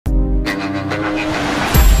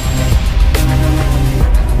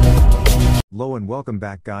Hello and welcome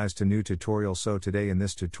back guys to new tutorial. So today in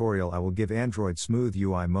this tutorial I will give Android Smooth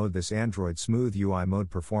UI mode. This Android Smooth UI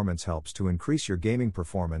mode performance helps to increase your gaming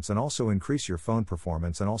performance and also increase your phone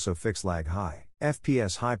performance and also fix lag high,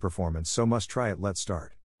 FPS high performance, so must try it. Let's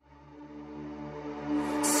start.